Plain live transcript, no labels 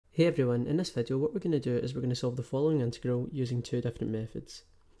Hey everyone, in this video what we're going to do is we're going to solve the following integral using two different methods.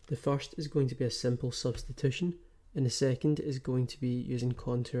 The first is going to be a simple substitution and the second is going to be using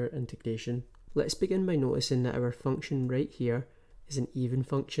contour integration. Let's begin by noticing that our function right here is an even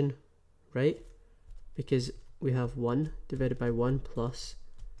function, right? Because we have 1 divided by 1 plus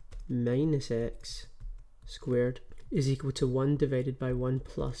minus x squared is equal to 1 divided by 1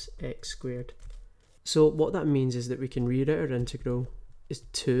 plus x squared. So what that means is that we can rewrite our integral is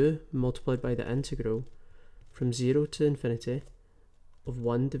 2 multiplied by the integral from 0 to infinity of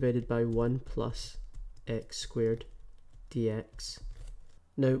 1 divided by 1 plus x squared dx.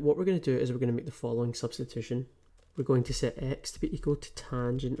 Now what we're going to do is we're going to make the following substitution. We're going to set x to be equal to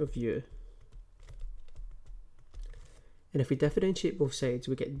tangent of u. And if we differentiate both sides,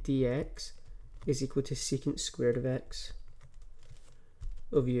 we get dx is equal to secant squared of x,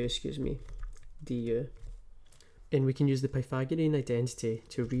 du. And we can use the Pythagorean identity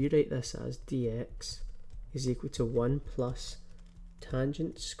to rewrite this as dx is equal to 1 plus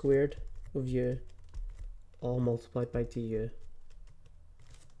tangent squared of u all multiplied by du.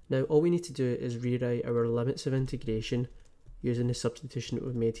 Now all we need to do is rewrite our limits of integration using the substitution that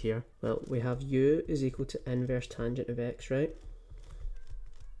we've made here. Well, we have u is equal to inverse tangent of x, right?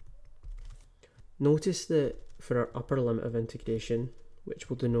 Notice that for our upper limit of integration, which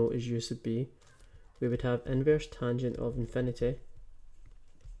we'll denote as u sub b, we would have inverse tangent of infinity,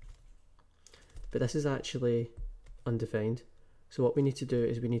 but this is actually undefined. So what we need to do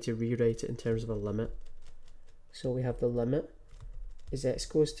is we need to rewrite it in terms of a limit. So we have the limit is x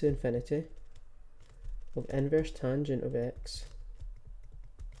goes to infinity of inverse tangent of x,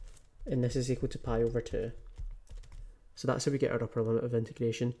 and this is equal to pi over 2. So that's how we get our upper limit of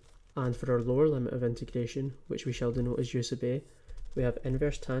integration. And for our lower limit of integration, which we shall denote as u sub a, we have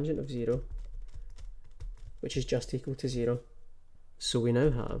inverse tangent of 0, which is just equal to 0. So we now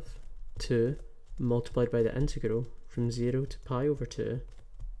have 2 multiplied by the integral from 0 to pi over 2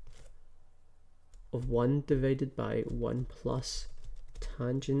 of 1 divided by 1 plus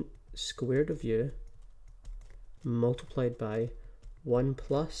tangent squared of u multiplied by 1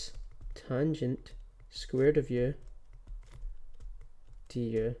 plus tangent squared of u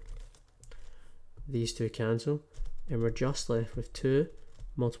du. These two cancel and we're just left with 2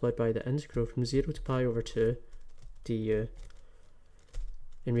 multiplied by the integral from 0 to pi over 2 du.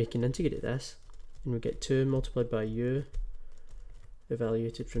 And we can integrate this and we get 2 multiplied by u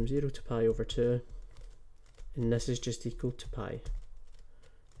evaluated from 0 to pi over 2, and this is just equal to pi.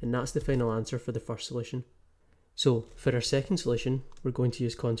 And that's the final answer for the first solution. So for our second solution, we're going to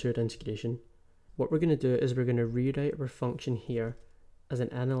use contoured integration. What we're going to do is we're going to rewrite our function here as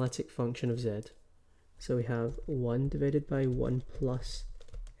an analytic function of z. So we have 1 divided by 1 plus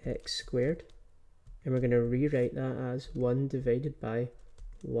x squared, and we're going to rewrite that as 1 divided by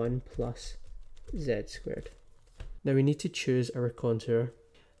 1 plus z squared. Now we need to choose our contour.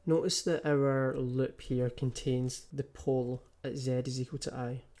 Notice that our loop here contains the pole at z is equal to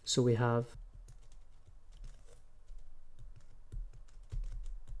I. So we have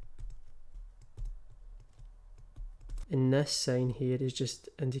and this sign here is just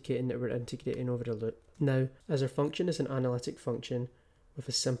indicating that we're integrating over a loop. Now, as our function is an analytic function with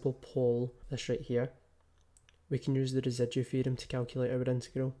a simple pole, this right here, we can use the residue theorem to calculate our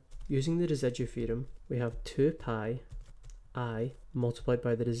integral. Using the residue theorem, we have 2 pi I multiplied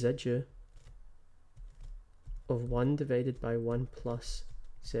by the residue of 1 divided by 1 plus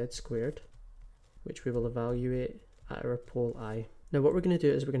z squared, which we will evaluate at our pole I. Now what we're going to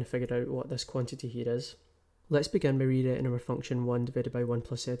do is we're going to figure out what this quantity here is. Let's begin by rewriting our function 1 divided by 1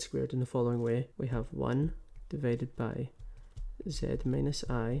 plus z squared in the following way. We have 1 divided by z minus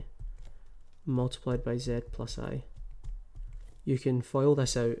I multiplied by z plus I. You can FOIL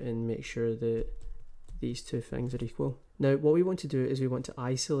this out and make sure that these two things are equal. Now what we want to do is we want to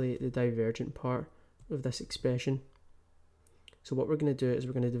isolate the divergent part of this expression. So what we're going to do is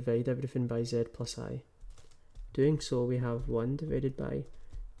we're going to divide everything by z plus I. Doing so, we have 1 divided by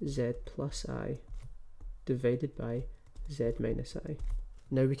z plus I divided by z minus I.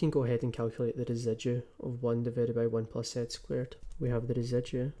 Now we can go ahead and calculate the residue of 1 divided by 1 plus z squared. We have the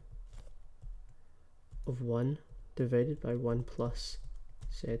residue of 1 divided by 1 plus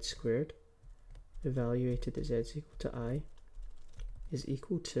z squared evaluated at z is equal to I is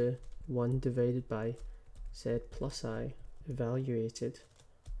equal to 1 divided by z plus I evaluated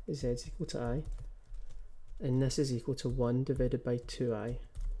at z is equal to I, and this is equal to 1 divided by 2I.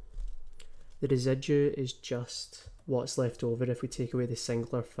 The residue is just what's left over if we take away the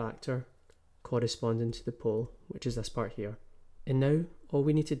singular factor corresponding to the pole, which is this part here. And now all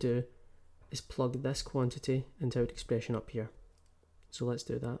we need to do is plug this quantity into our expression up here. So let's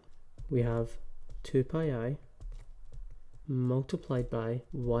do that. We have 2 pi I multiplied by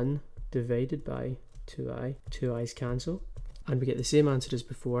 1 divided by 2i. 2 i's cancel, and we get the same answer as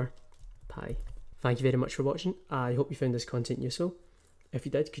before, pi. Thank you very much for watching. I hope you found this content useful. If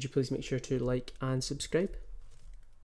you did, could you please make sure to like and subscribe?